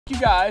you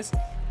guys.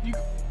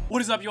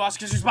 What is up, you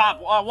Oscar Kissers Pop?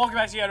 Welcome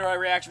back to the Yandere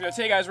reaction video.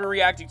 Today, guys, we're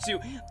reacting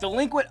to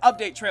Delinquent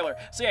update trailer.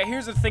 So yeah,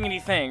 here's the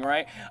thingity thing,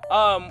 right?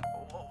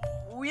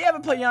 We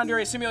haven't played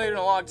Yandere Simulator in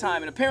a long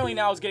time, and apparently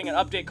now it's getting an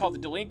update called the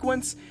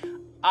Delinquents.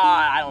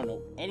 I don't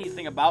know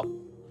anything about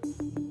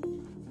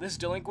this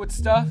delinquent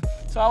stuff,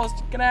 so I was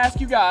gonna ask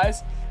you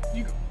guys.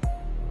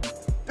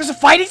 There's a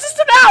fighting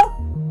system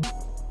now.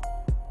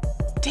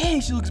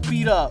 Dang, she looks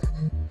beat up.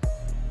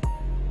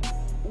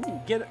 Ooh,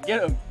 get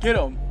him,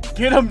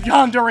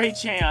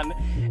 yandere-chan.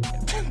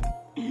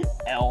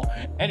 L.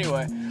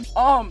 Anyway,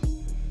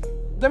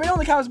 let me know in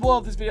the comments below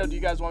if this video, do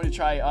you guys want me to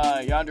try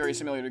Yandere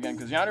Simulator again?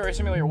 Because Yandere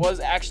Simulator was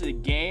actually a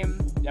game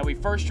that we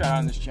first tried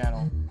on this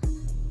channel.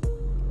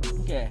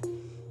 Okay.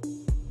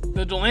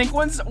 The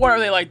Delinquents? What are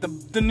they, like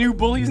the new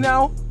bullies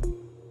now?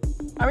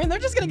 I mean, they're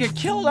just gonna get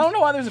killed. I don't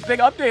know why there's a big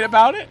update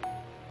about it.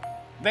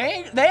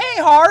 They ain't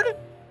hard.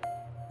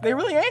 They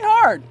really ain't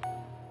hard.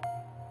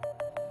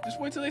 Just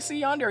wait till they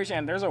see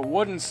Yandere-chan. There's a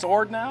wooden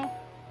sword now?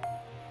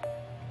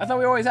 I thought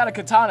we always had a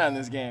katana in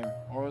this game.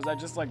 Or was that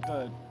just like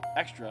the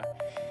extra?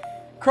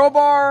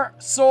 Crowbar,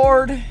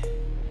 sword.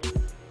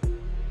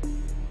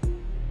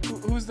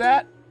 Who's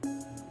that?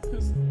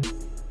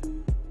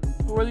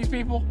 Who are these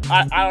people?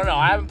 I don't know.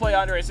 I haven't played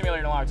Yandere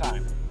Simulator in a long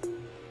time.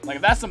 Like,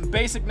 if that's some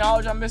basic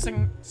knowledge I'm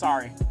missing,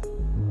 sorry.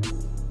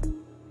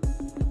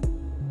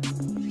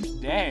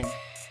 Dang.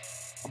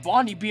 A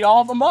blondie beat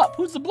all of them up.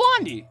 Who's the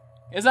blondie?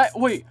 Is that...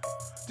 Wait.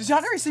 Does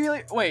Yandere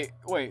Simulator... Wait.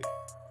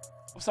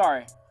 I'm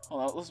sorry.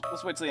 Hold on.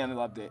 Let's wait till the end of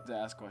the update to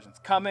ask questions.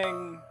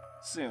 Coming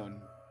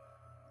soon.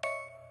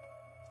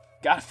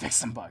 Gotta fix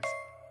some bugs.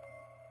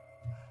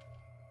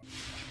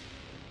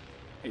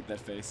 Hate that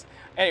face.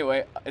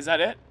 Anyway, is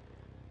that it?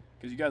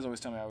 Because you guys always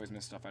tell me I always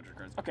miss stuff after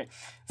cards. Okay,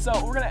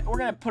 so we're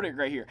gonna put it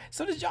right here.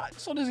 So does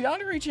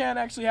Yandere-chan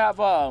actually have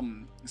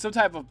some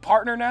type of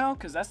partner now?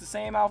 Because that's the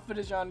same outfit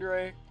as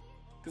Yandere.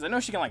 Because I know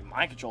she can like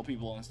mind control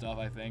people and stuff.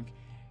 I think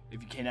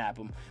if you kidnap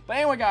them. But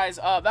anyway, guys,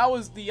 that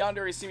was the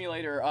Yandere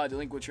Simulator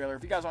Delinquent trailer.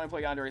 If you guys want to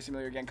play Yandere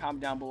Simulator again,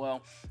 comment down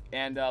below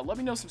and let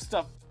me know some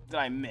stuff that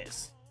I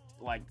missed.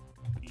 Like,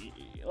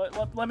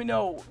 let me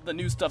know the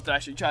new stuff that I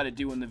should try to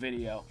do in the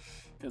video.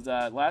 Because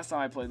last time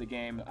I played the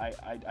game,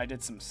 I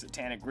did some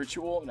satanic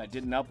ritual and I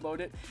didn't upload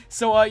it.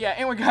 So yeah.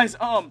 Anyway, guys,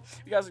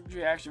 if you guys like this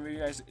reaction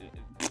video, make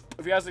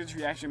sure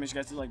you guys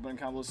hit the like button,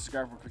 comment below,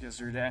 subscribe for a quick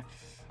history today.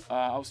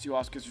 I'll see you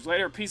all kissers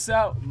later. Peace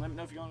out. And let me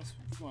know if you want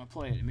to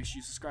play it. And make sure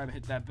you subscribe and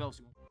hit that bell.